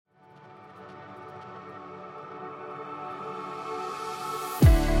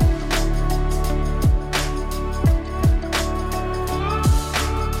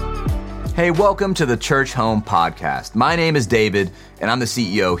Hey, welcome to the Church Home Podcast. My name is David, and I'm the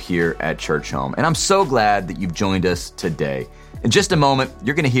CEO here at Church Home, and I'm so glad that you've joined us today. In just a moment,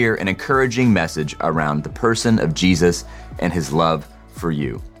 you're going to hear an encouraging message around the person of Jesus and his love for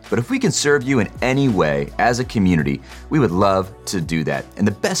you. But if we can serve you in any way as a community, we would love to do that. And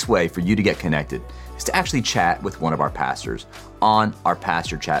the best way for you to get connected is to actually chat with one of our pastors on our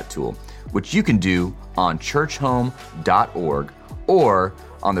Pastor Chat tool, which you can do on churchhome.org or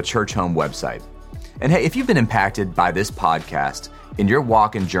on the Church Home website. And hey, if you've been impacted by this podcast in your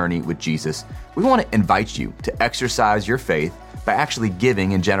walk and journey with Jesus, we want to invite you to exercise your faith by actually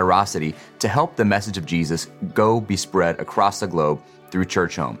giving in generosity to help the message of Jesus go be spread across the globe through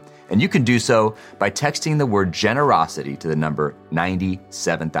Church Home. And you can do so by texting the word generosity to the number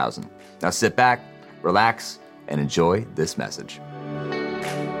 97,000. Now sit back, relax, and enjoy this message.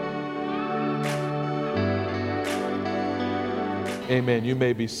 Amen. You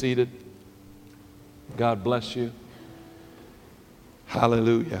may be seated. God bless you.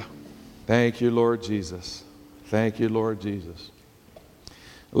 Hallelujah. Thank you, Lord Jesus. Thank you, Lord Jesus.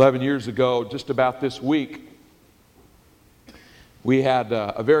 11 years ago, just about this week, we had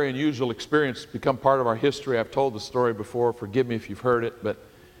a very unusual experience become part of our history. I've told the story before. Forgive me if you've heard it, but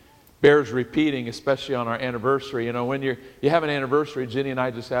bears repeating, especially on our anniversary. You know, when you have an anniversary, Jenny and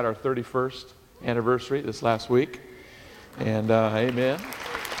I just had our 31st anniversary this last week. And amen.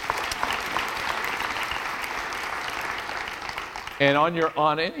 And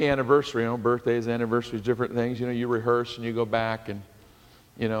on any anniversary, birthdays, anniversaries, different things, you rehearse and you go back and,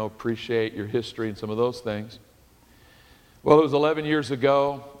 appreciate your history and some of those things. Well, it was 11 years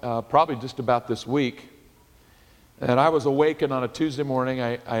ago, probably just about this week, and I was awakened on a Tuesday morning.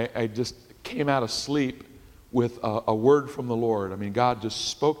 I just came out of sleep with a word from the Lord. I mean, God just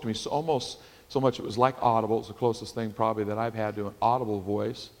spoke to me so much it was like audible. It's the closest thing probably that I've had to an audible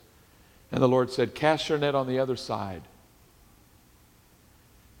voice. And the Lord said, cast your net on the other side.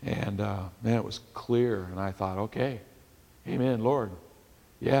 And man, it was clear. And I thought, okay, amen, Lord.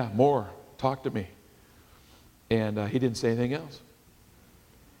 Yeah, more. Talk to me. And he didn't say anything else.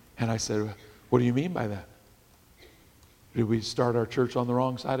 And I said, what do you mean by that? Did we start our church on the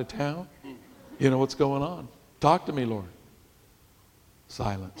wrong side of town? What's going on? Talk to me, Lord.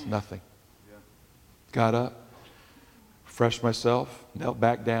 Silence, nothing. Got up, refreshed myself, knelt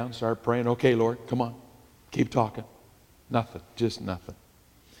back down, started praying. Okay, Lord, come on. Keep talking. Nothing, just nothing.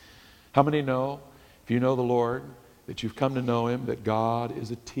 How many know, if you know the Lord, that you've come to know him, that God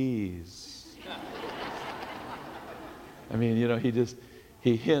is a tease? I mean,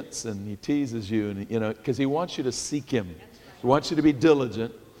 he hints and he teases you, and because he wants you to seek him. He wants you to be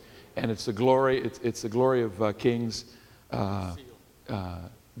diligent, and it's the glory of kings,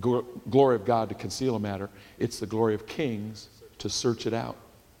 glory of God to conceal a matter. It's the glory of kings to search it out.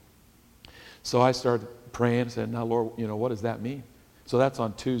 So I started praying and said, now Lord, what does that mean? So that's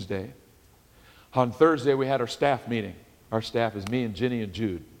on Tuesday. On Thursday, we had our staff meeting. Our staff is me and Jenny and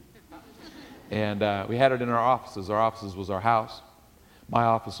Jude. And we had it in our offices. Our offices was our house. My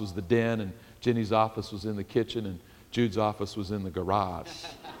office was the den, and Jenny's office was in the kitchen, and Jude's office was in the garage.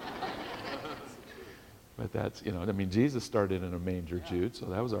 But that's, Jesus started in a manger, Jude, so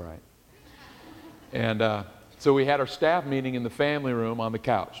that was all right. And so we had our staff meeting in the family room on the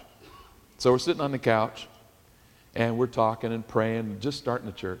couch. So we're sitting on the couch, and we're talking and praying, just starting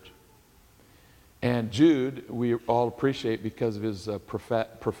the church. And Jude, we all appreciate because of his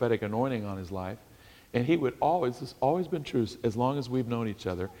prophetic anointing on his life. And he would always, this has always been true, as long as we've known each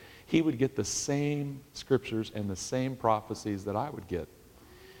other, he would get the same scriptures and the same prophecies that I would get.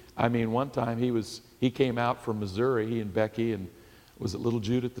 I mean, one time he came out from Missouri, he and Becky, and was it little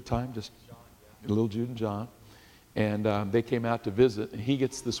Jude at the time? Just John, yeah. Little Jude and John. And they came out to visit, and he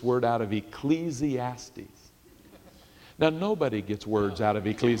gets this word out of Ecclesiastes. Now, nobody gets words out of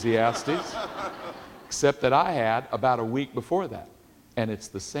Ecclesiastes, except that I had about a week before that. And it's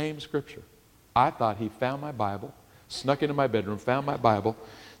the same scripture. I thought he found my Bible, snuck into my bedroom, found my Bible,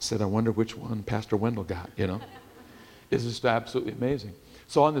 said, I wonder which one Pastor Wendell got, It's just absolutely amazing.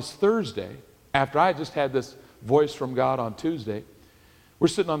 So on this Thursday, after I just had this voice from God on Tuesday, we're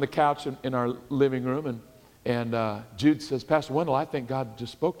sitting on the couch in our living room, and Jude says, Pastor Wendell, I think God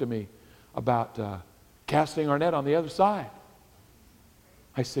just spoke to me about casting our net on the other side.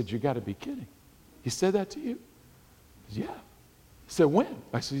 I said, you got to be kidding. He said that to you? He said, yeah. I said, when?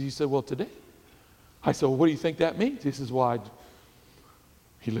 He said, well, today. I said, well, what do you think that means? He says, well,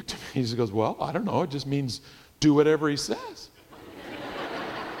 he looked at me, he goes, well, I don't know. It just means do whatever he says.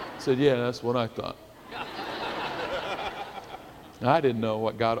 I said, yeah, that's what I thought. I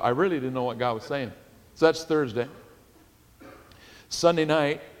really didn't know what God was saying. So that's Thursday. Sunday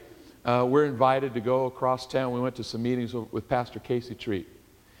night, we're invited to go across town. We went to some meetings with Pastor Casey Treat.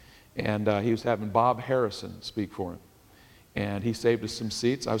 And he was having Bob Harrison speak for him. And he saved us some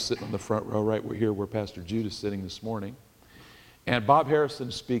seats. I was sitting on the front row right here where Pastor Jude is sitting this morning. And Bob Harrison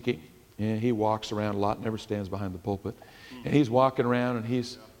is speaking. And he walks around a lot, never stands behind the pulpit. And he's walking around and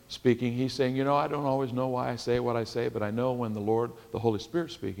he's speaking. He's saying, you know, I don't always know why I say what I say, but I know when the Holy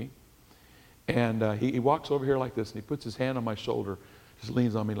Spirit's speaking. And he walks over here like this, and he puts his hand on my shoulder, just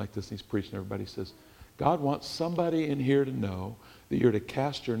leans on me like this, and he's preaching. Everybody says, God wants somebody in here to know that you're to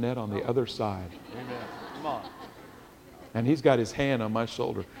cast your net on the other side. Amen. Come on. And he's got his hand on my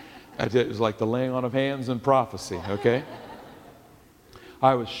shoulder. It was like the laying on of hands and prophecy, okay?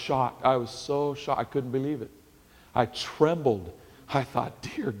 I was shocked. I was so shocked. I couldn't believe it. I trembled. I thought,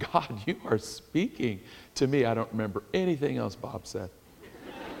 dear God, you are speaking to me. I don't remember anything else Bob said.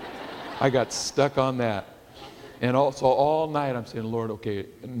 I got stuck on that. And also all night I'm saying, Lord, okay,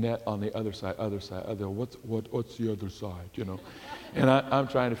 net on the other side. What's the other side, you know? And I'm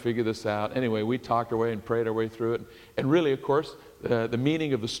trying to figure this out. Anyway, we talked our way and prayed our way through it. And really, of course, the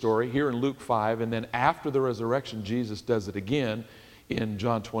meaning of the story here in Luke 5, and then after the resurrection, Jesus does it again in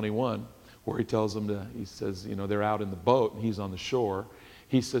John 21, where he tells them he says, you know, they're out in the boat and he's on the shore.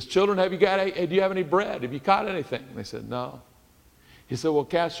 He says, children, do you have any bread? Have you caught anything? And they said, no. He said, well,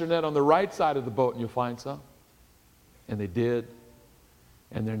 cast your net on the right side of the boat and you'll find some. And they did,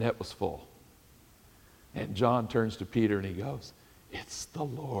 and their net was full. And John turns to Peter and he goes, it's the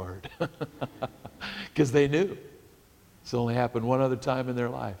Lord. Because they knew. It's only happened one other time in their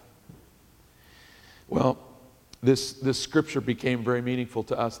life. Well, this scripture became very meaningful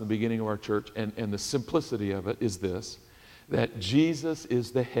to us in the beginning of our church, and the simplicity of it is this, that Jesus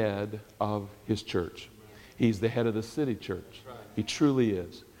is the head of his church. He's the head of the city church. He truly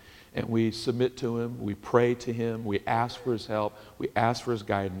is. And we submit to him, we pray to him, we ask for his help, we ask for his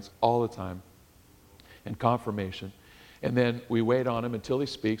guidance all the time, and confirmation. And then we wait on him until he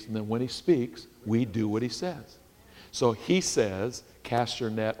speaks, and then when he speaks, we do what he says. So he says, cast your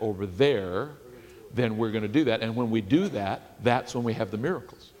net over there, then we're going to do that. And when we do that, that's when we have the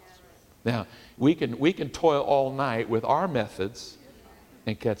miracles. Now, we can toil all night with our methods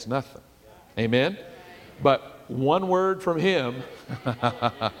and catch nothing. Amen? But one word from him,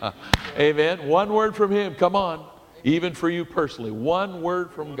 amen, one word from him, come on, even for you personally, one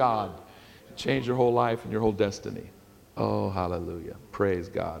word from God, change your whole life and your whole destiny. Oh, hallelujah. Praise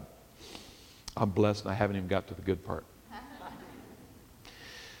God. I'm blessed and I haven't even got to the good part.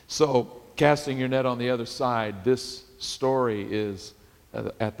 So, casting your net on the other side, this story is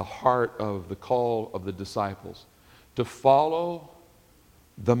at the heart of the call of the disciples to follow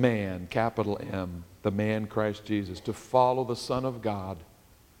the man, capital M, the man Christ Jesus, to follow the Son of God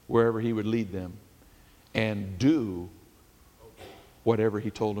wherever he would lead them and do whatever he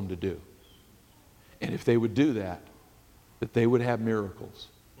told them to do. And if they would do that, that they would have miracles.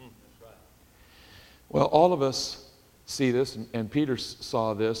 Well, all of us see this, and Peter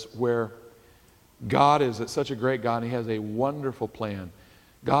saw this, where God is such a great God, and he has a wonderful plan.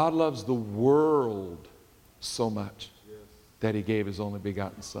 God loves the world so much that he gave his only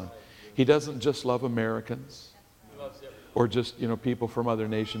begotten Son. He doesn't just love Americans or just, people from other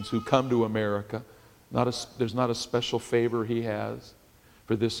nations who come to America. There's not a special favor he has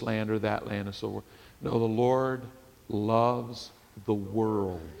for this land or that land and so forth. No, the Lord loves the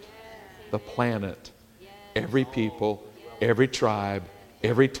world, the planet, every people, every tribe,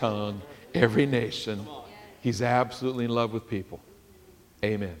 every tongue, every nation. He's absolutely in love with people.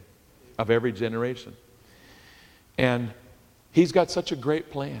 Amen. Of every generation. And he's got such a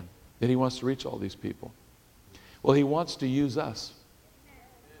great plan that he wants to reach all these people. Well, he wants to use us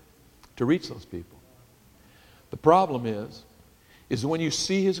to reach those people. The problem is when you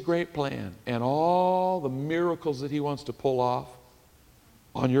see his great plan and all the miracles that he wants to pull off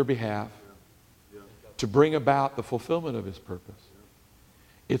on your behalf to bring about the fulfillment of his purpose,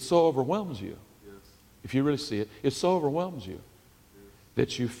 it so overwhelms you. If you really see it, it so overwhelms you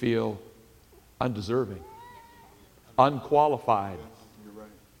that you feel undeserving, unqualified.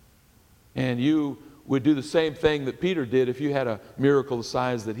 And you would do the same thing that Peter did if you had a miracle the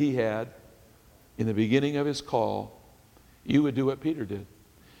size that he had in the beginning of his call. You would do what Peter did.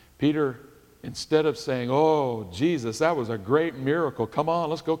 Peter, instead of saying, oh, Jesus, that was a great miracle. Come on,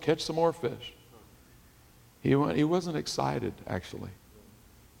 let's go catch some more fish. He wasn't excited, actually.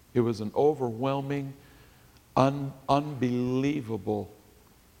 It was an overwhelming, unbelievable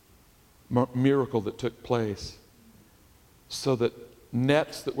miracle that took place, so that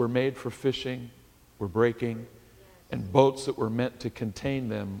nets that were made for fishing were breaking, and boats that were meant to contain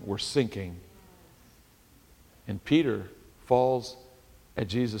them were sinking. And Peter falls at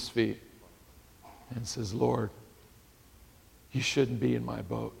Jesus' feet and says, Lord, you shouldn't be in my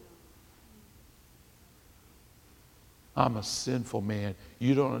boat. I'm a sinful man.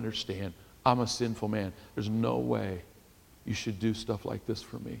 You don't understand. I'm a sinful man. There's no way you should do stuff like this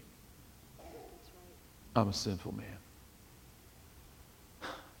for me. I'm a sinful man.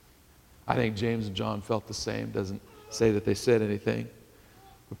 I think James and John felt the same. Doesn't say that they said anything,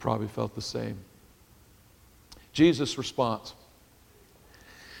 but probably felt the same. Jesus' response.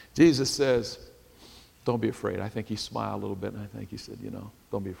 Jesus says, don't be afraid. I think he smiled a little bit, and I think he said,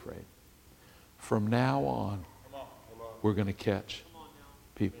 don't be afraid. From now on, we're going to catch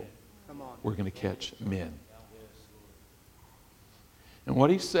people. We're going to catch men. And what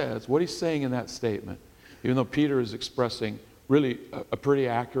he says, what he's saying in that statement, even though Peter is expressing really a pretty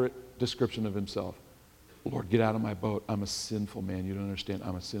accurate description of himself. Lord, get out of my boat. I'm a sinful man. You don't understand.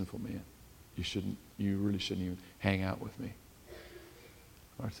 I'm a sinful man. You really shouldn't even hang out with me.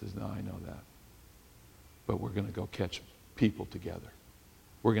 The Lord says, no, I know that. But we're going to go catch people together.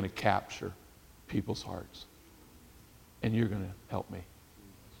 We're going to capture people's hearts. And you're going to help me.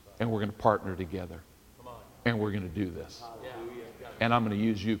 And we're going to partner together. And we're going to do this. And I'm going to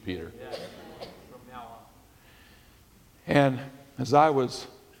use you, Peter. And as I was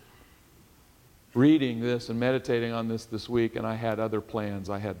reading this and meditating on this week, and I had other plans.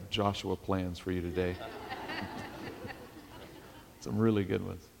 I had Joshua plans for you today. Some really good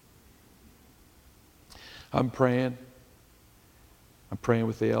ones. I'm praying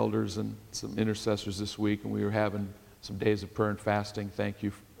with the elders and some intercessors this week, and we were having some days of prayer and fasting. Thank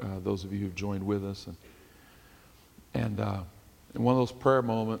you, those of you who've joined with us. And in one of those prayer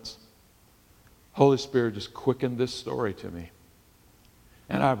moments, Holy Spirit just quickened this story to me.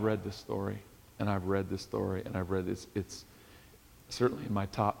 And I've read this story, and I've read this story, and I've read this. It's certainly in my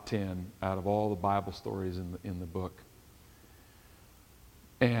top 10 out of all the Bible stories in the book.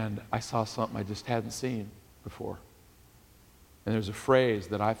 And I saw something I just hadn't seen before. And there's a phrase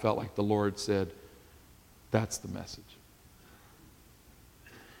that I felt like the Lord said, that's the message.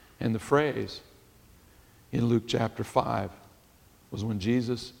 And the phrase in Luke chapter 5 was when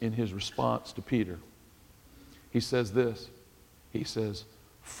Jesus, in his response to Peter, he says this. He says,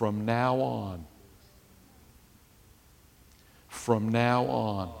 from now on, from now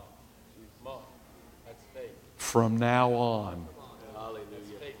on,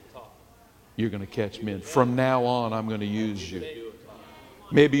 you're going to catch men. From now on, I'm going to use you.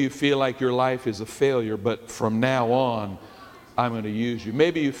 Maybe you feel like your life is a failure, but from now on, I'm going to use you.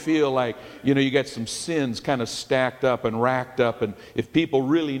 Maybe you feel like, you got some sins kind of stacked up and racked up, and if people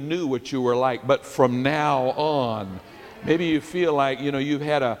really knew what you were like, but from now on, maybe you feel like, you've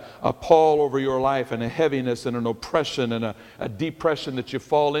had a pall over your life and a heaviness and an oppression and a depression that you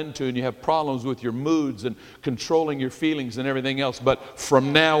fall into, and you have problems with your moods and controlling your feelings and everything else, but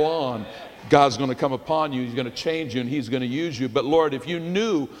from now on, God's going to come upon you. He's going to change you, and He's going to use you. But Lord, if you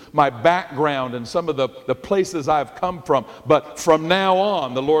knew my background and some of the places I've come from, but from now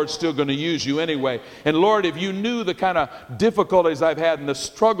on, the Lord's still going to use you anyway. And Lord, if you knew the kind of difficulties I've had and the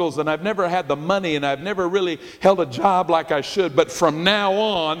struggles, and I've never had the money, and I've never really held a job like I should, but from now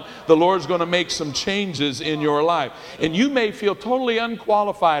on, the Lord's going to make some changes in your life. And you may feel totally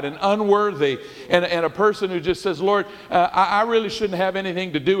unqualified and unworthy, and a person who just says, Lord, I really shouldn't have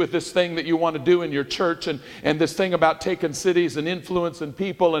anything to do with this thing that you want to do in your church, and this thing about taking cities and influencing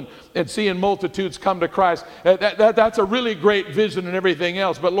people and seeing multitudes come to Christ. That's a really great vision and everything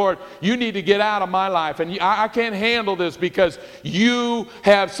else. But Lord, you need to get out of my life, and I can't handle this because you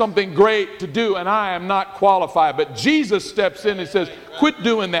have something great to do and I am not qualified. But Jesus steps in and says, quit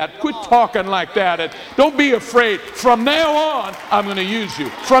doing that. Quit talking like that. And don't be afraid. From now on, I'm going to use you.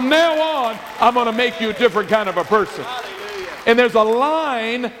 From now on, I'm going to make you a different kind of a person. And there's a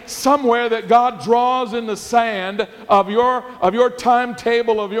line somewhere that God draws in the sand of your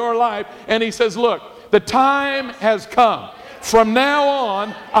timetable of your life. And He says, look, the time has come. From now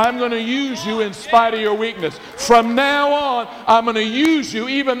on, I'm going to use you in spite of your weakness. From now on, I'm going to use you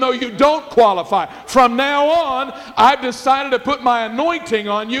even though you don't qualify. From now on, I've decided to put my anointing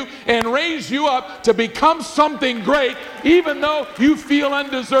on you and raise you up to become something great even though you feel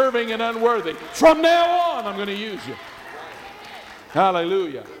undeserving and unworthy. From now on, I'm going to use you.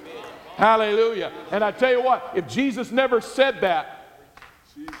 Hallelujah. Hallelujah. And I tell you what, if Jesus never said that,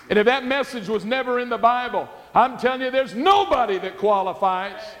 and if that message was never in the Bible, I'm telling you, there's nobody that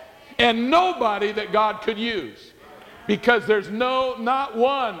qualifies and nobody that God could use. Because there's not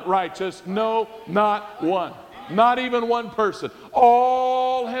one righteous, no, not one. Not even one person.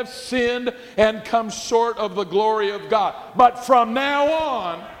 All have sinned and come short of the glory of God. But from now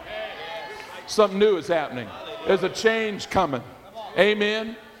on, something new is happening. There's a change coming.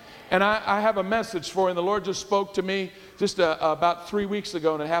 Amen. And I have a message for you. And the Lord just spoke to me just about 3 weeks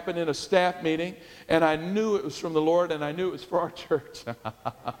ago, and it happened in a staff meeting. And I knew it was from the Lord, and I knew it was for our church.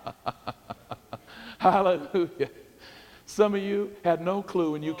 Hallelujah. Some of you had no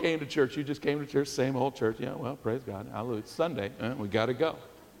clue when you came to church. You just came to church, same old church. Yeah, well, praise God. Hallelujah. It's Sunday. We got to go.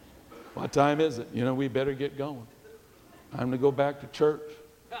 What time is it? We better get going. Time to go back to church.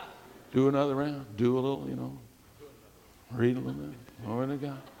 Do another round. Do a little, read a little bit. Glory to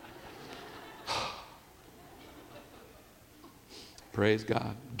God. Praise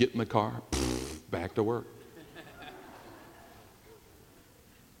God. Get in the car. Back to work.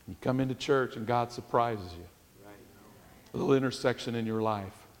 You come into church and God surprises you. A little intersection in your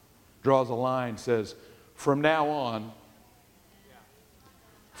life. Draws a line, says, from now on.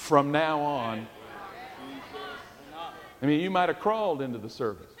 I mean, you might have crawled into the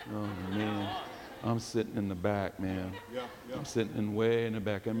service. Oh, man. I'm sitting in the back, man. I'm sitting way in the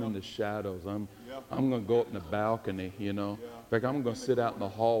back. I'm in the shadows. I'm going to go up in the balcony, In fact, I'm going to sit out in the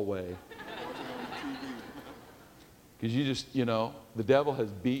hallway. Because you just, the devil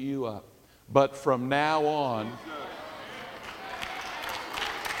has beat you up. But from now on,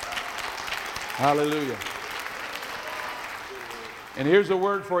 hallelujah. And here's a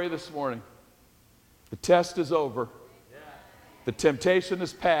word for you this morning. The test is over. The temptation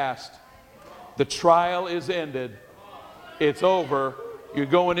is past. The trial is ended. It's over. You're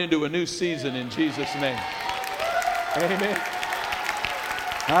going into a new season in Jesus' name. Amen.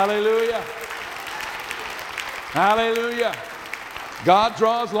 Hallelujah. Hallelujah. God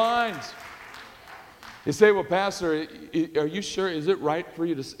draws lines. You say, well, Pastor, are you sure? Is it right for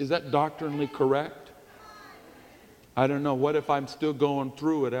you to, is that doctrinally correct? I don't know. What if I'm still going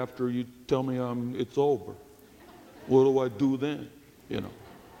through it after you tell me it's over? What do I do then?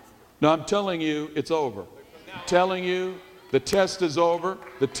 No, I'm telling you, it's over. I'm telling you, the test is over.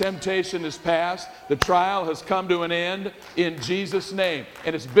 The temptation is past. The trial has come to an end in Jesus' name.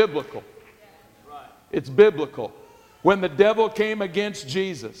 And it's biblical. It's biblical. When the devil came against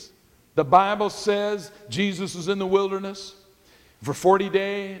Jesus, the Bible says Jesus was in the wilderness for 40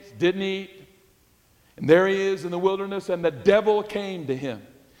 days, didn't eat. And there he is in the wilderness, and the devil came to him.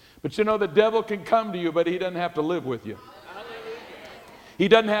 But the devil can come to you, but he doesn't have to live with you. He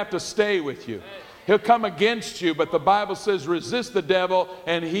doesn't have to stay with you. He'll come against you, but the Bible says resist the devil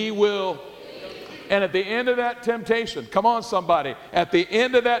and he will. And at the end of that temptation, come on somebody, at the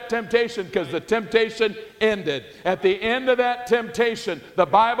end of that temptation, because the temptation ended. At the end of that temptation, the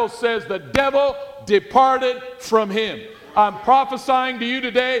Bible says the devil departed from him. I'm prophesying to you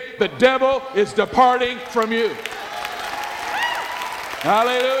today, the devil is departing from you.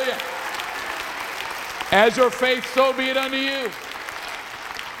 Hallelujah. As your faith, so be it unto you.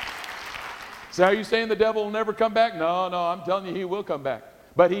 So are you saying the devil will never come back? No, I'm telling you he will come back.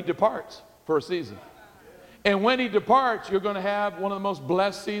 But he departs for a season. And when he departs, you're going to have one of the most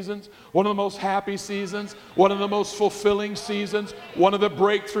blessed seasons, one of the most happy seasons, one of the most fulfilling seasons, one of the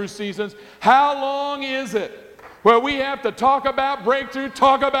breakthrough seasons. How long is it where we have to talk about breakthrough,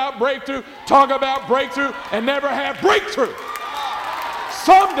 and never have breakthrough?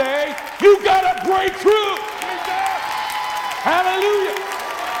 Someday, you got to break through. Hallelujah.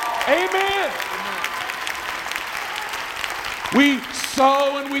 Amen. We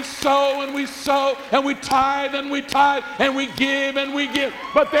sow and we sow and we sow and we tithe and we tithe and we give and we give.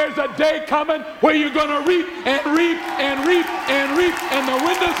 But there's a day coming where you're going to reap and reap and reap and reap, and the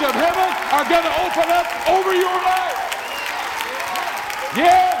windows of heaven are going to open up over your life.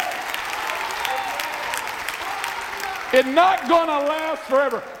 Yeah. It's not going to last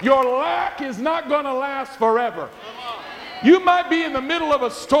forever. Your lack is not going to last forever. You might be in the middle of a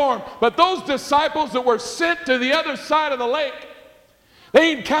storm, but those disciples that were sent to the other side of the lake,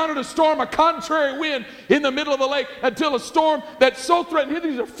 they encountered a storm, a contrary wind in the middle of the lake, until a storm that so threatened. Here,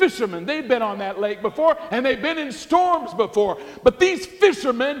 these are fishermen. They've been on that lake before, and they've been in storms before. But these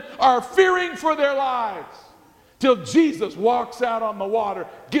fishermen are fearing for their lives till Jesus walks out on the water,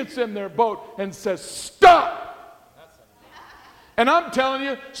 gets in their boat, and says, "Stop!" And I'm telling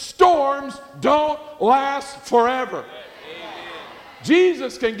you, storms don't last forever.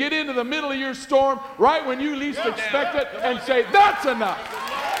 Jesus can get into the middle of your storm right when you least expect it and say, "That's enough.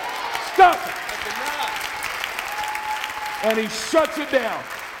 Stop it." And he shuts it down.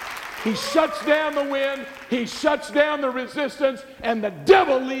 He shuts down the wind. He shuts down the resistance, and the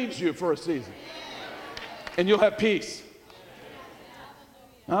devil leaves you for a season. And you'll have peace.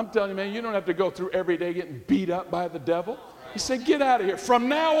 I'm telling you, man, you don't have to go through every day getting beat up by the devil. He said, "Get out of here. From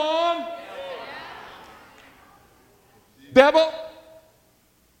now on, devil,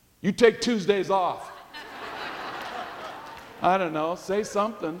 you take Tuesdays off." I don't know, say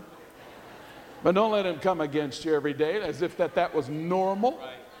something. But don't let him come against you every day as if that was normal.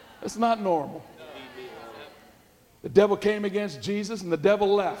 It's not normal. The devil came against Jesus and the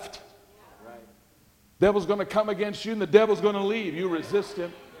devil left. The devil's going to come against you and the devil's going to leave. You resist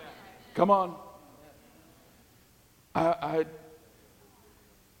him. Come on. I've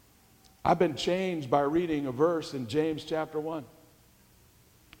been changed by reading a verse in James chapter 1.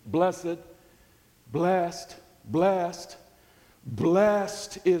 Blessed, blessed, blessed,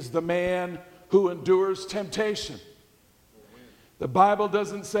 blessed is the man who endures temptation. The Bible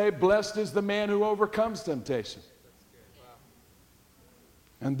doesn't say blessed is the man who overcomes temptation.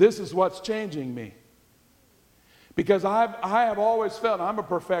 And this is what's changing me. Because I have always felt, I'm a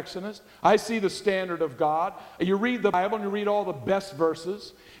perfectionist. I see the standard of God. You read the Bible and you read all the best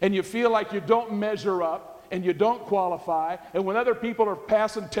verses, and you feel like you don't measure up and you don't qualify. And when other people are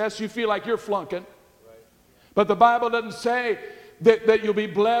passing tests, you feel like you're flunking. But the Bible doesn't say that you'll be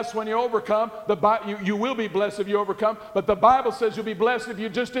blessed when you overcome. You will be blessed if you overcome. But the Bible says you'll be blessed if you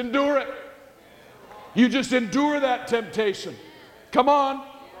just endure it. You just endure that temptation. Come on.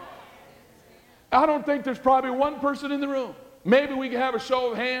 I don't think there's probably one person in the room. Maybe we can have a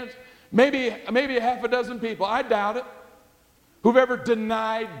show of hands. Maybe a half a dozen people. I doubt it. Who've ever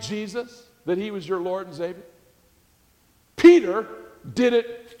denied Jesus, that he was your Lord and Savior? Peter did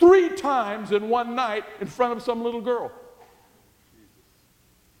it 3 times in one night in front of some little girl.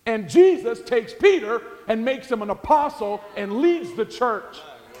 And Jesus takes Peter and makes him an apostle and leads the church.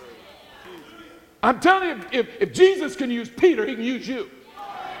 I'm telling you, if Jesus can use Peter, he can use you.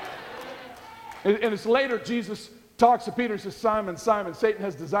 And it's later Jesus talks to Peter and says, Simon, Simon, Satan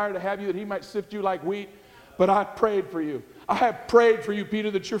has desired to have you that he might sift you like wheat, but I prayed for you. I have prayed for you, Peter,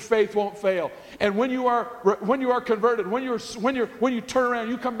 that your faith won't fail. And when you are converted, when you turn around,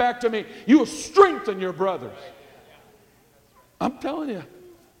 you come back to me, you will strengthen your brothers. I'm telling you,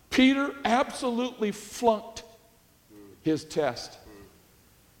 Peter absolutely flunked his test.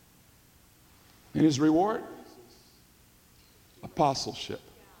 And his reward? Apostleship.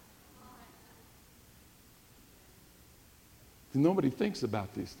 Nobody thinks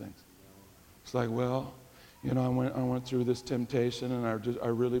about these things. It's like, well, you know, I went through this temptation and I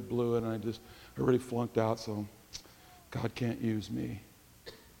really blew it and I really flunked out, so God can't use me.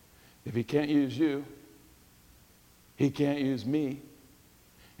 If he can't use you, he can't use me.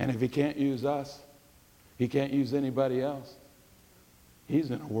 And if he can't use us, he can't use anybody else. He's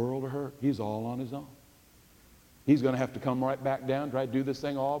in a world of hurt. He's all on his own. He's going to have to come right back down, try to do this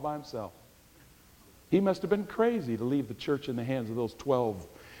thing all by himself. He must have been crazy to leave the church in the hands of those 12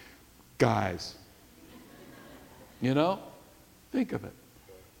 guys. You know? Think of it.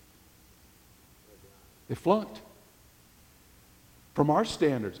 They flunked. From our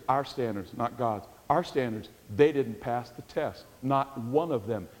standards, not God's, our standards, they didn't pass the test. Not one of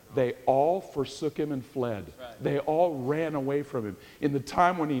them. They all forsook him and fled. They all ran away from him. In the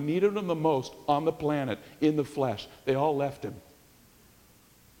time when he needed them the most on the planet, in the flesh, they all left him.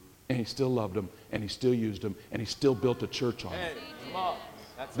 And he still loved them, and he still used them, and he still built a church on them.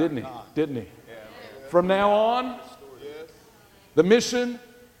 Didn't he? Didn't he? From now on, the mission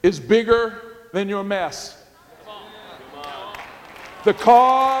is bigger than your mess. The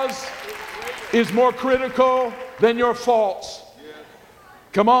cause is more critical than your faults.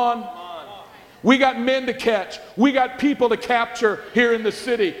 Come on. We got men to catch. We got people to capture here in the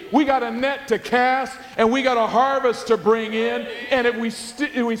city. We got a net to cast, and we got a harvest to bring in. And if we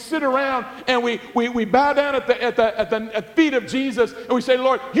sit around and we bow down at the feet of Jesus and we say,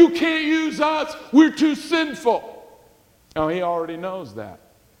 Lord, you can't use us. We're too sinful. Oh, he already knows that.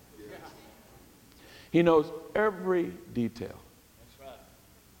 He knows every detail.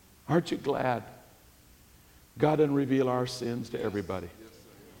 Aren't you glad God didn't reveal our sins to everybody?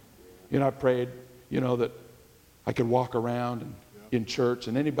 You know, I prayed, you know, that I could walk around and in church,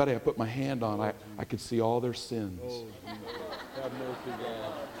 and anybody I put my hand on, I could see all their sins. Oh, have mercy,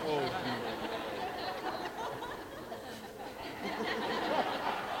 God. Oh,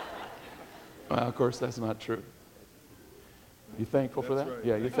 well, of course, that's not true. You thankful for that? Right.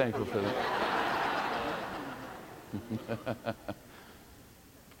 Yeah, you're thankful for that.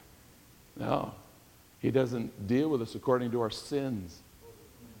 No, he doesn't deal with us according to our sins.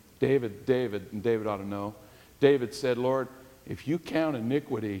 David ought to know. David said, Lord, if you count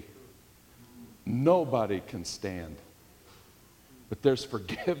iniquity, nobody can stand. But there's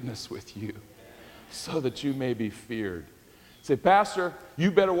forgiveness with you so that you may be feared. Say, Pastor, you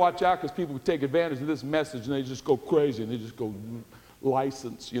better watch out because people take advantage of this message and they just go crazy and they just go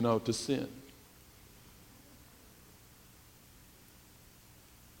license, you know, to sin.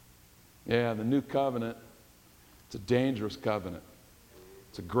 Yeah, the new covenant It's a dangerous covenant.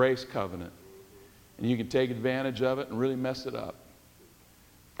 It's a grace covenant. And you can take advantage of it and really mess it up.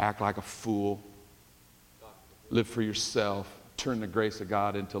 Act like a fool. Live for yourself. Turn the grace of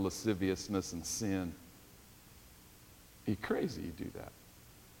God into lasciviousness and sin. You're crazy you do that.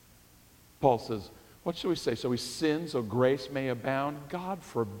 Paul says, what should we say? So we sin so grace may abound? God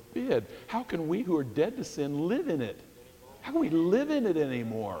forbid. How can we who are dead to sin live in it? How can we live in it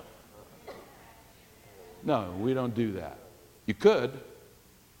anymore? No, we don't do that. You could.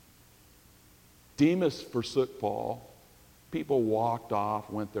 Demas forsook Paul. People walked off,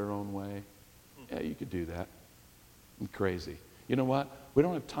 went their own way. Yeah, you could do that. I'm crazy. You know what? We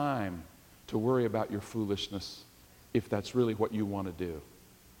don't have time to worry about your foolishness if that's really what you want to do.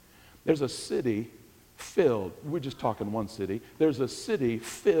 There's a city filled, we're just talking one city, there's a city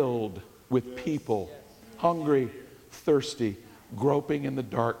filled with people, hungry, thirsty, groping in the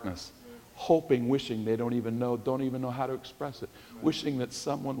darkness, hoping, wishing they don't even know how to express it, wishing that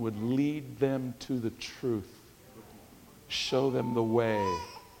someone would lead them to the truth, show them the way,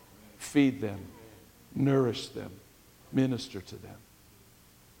 feed them, nourish them, minister to them.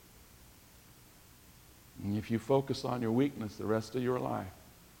 And if you focus on your weakness the rest of your life,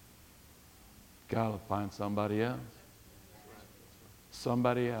 God will find somebody else.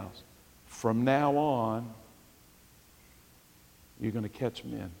 Somebody else. From now on, you're going to catch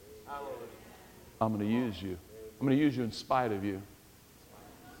men. I'm going to use you. I'm going to use you in spite of you.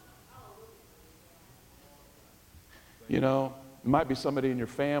 You know, there might be somebody in your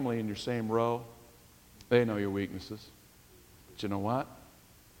family in your same row. They know your weaknesses. But you know what?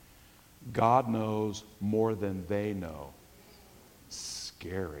 God knows more than they know.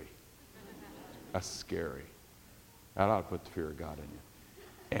 Scary. That's scary. That ought to put the fear of God in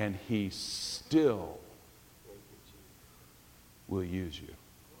you. And He still will use you.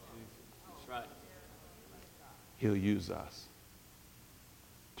 That's right. He'll use us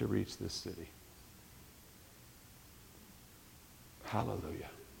to reach this city. Hallelujah.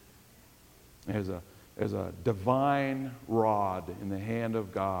 There's a divine rod in the hand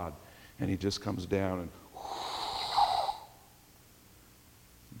of God, and He just comes down and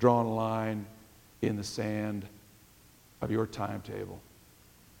drawing a line in the sand of your timetable,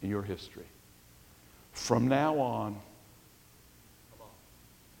 in your history. From now on,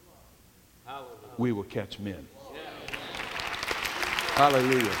 we will catch men.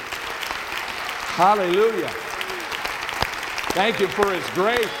 Hallelujah. Hallelujah. Thank you for His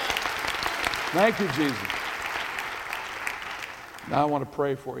grace. Thank you, Jesus. Now I want to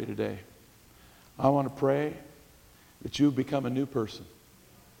pray for you today. I want to pray that you become a new person.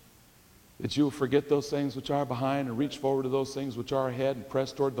 That you will forget those things which are behind and reach forward to those things which are ahead and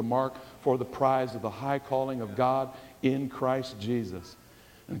press toward the mark for the prize of the high calling of God in Christ Jesus.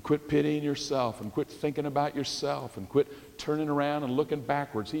 And quit pitying yourself and quit thinking about yourself and quit turning around and looking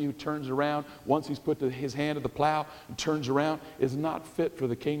backwards. He who turns around once he's put his hand to the plow and turns around is not fit for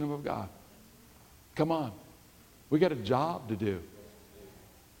the kingdom of God. Come on. We got a job to do.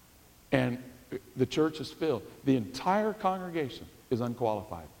 And the church is filled. The entire congregation is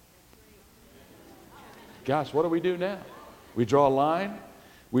unqualified. Gosh, what do we do now? We draw a line,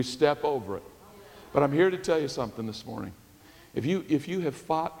 we step over it. But I'm here to tell you something this morning. If you have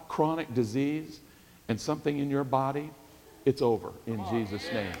fought chronic disease and something in your body, it's over in Jesus'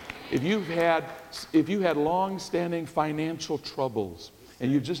 name. If you had long-standing financial troubles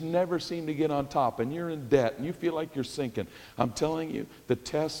and you just never seem to get on top and you're in debt and you feel like you're sinking, I'm telling you, the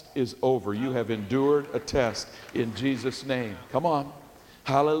test is over. You have endured a test in Jesus' name. Come on.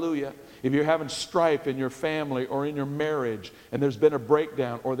 Hallelujah. If you're having strife in your family or in your marriage and there's been a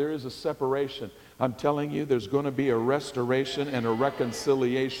breakdown or there is a separation, I'm telling you, there's going to be a restoration and a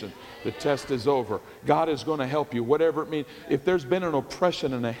reconciliation. The test is over. God is going to help you, whatever it means. If there's been an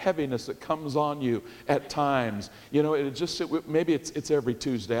oppression and a heaviness that comes on you at times, you know, maybe it's every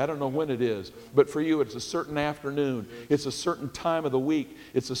Tuesday. I don't know when it is. But for you, it's a certain afternoon. It's a certain time of the week.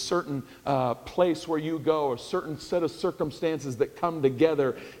 It's a certain place where you go, a certain set of circumstances that come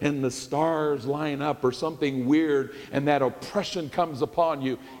together and the stars line up or something weird and that oppression comes upon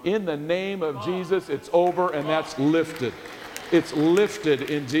you. In the name of Jesus, it's over and that's lifted. It's lifted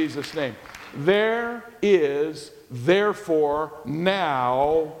in Jesus' name. There is therefore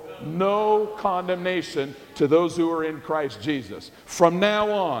now no condemnation to those who are in Christ Jesus. From now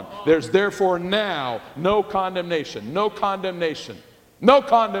on, there's therefore now no condemnation. No condemnation. No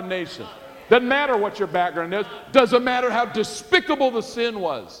condemnation. Doesn't matter what your background is. Doesn't matter how despicable the sin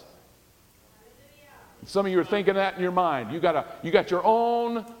was. Some of you are thinking that in your mind. You got your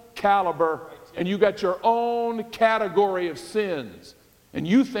own caliber and you got your own category of sins. And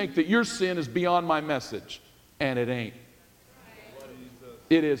you think that your sin is beyond my message. and it ain't.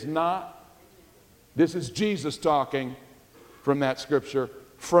 It is not. This is Jesus talking from that scripture.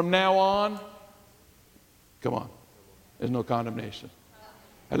 From now on, come on, there's no condemnation.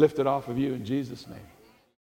 I lift it off of you in Jesus' name.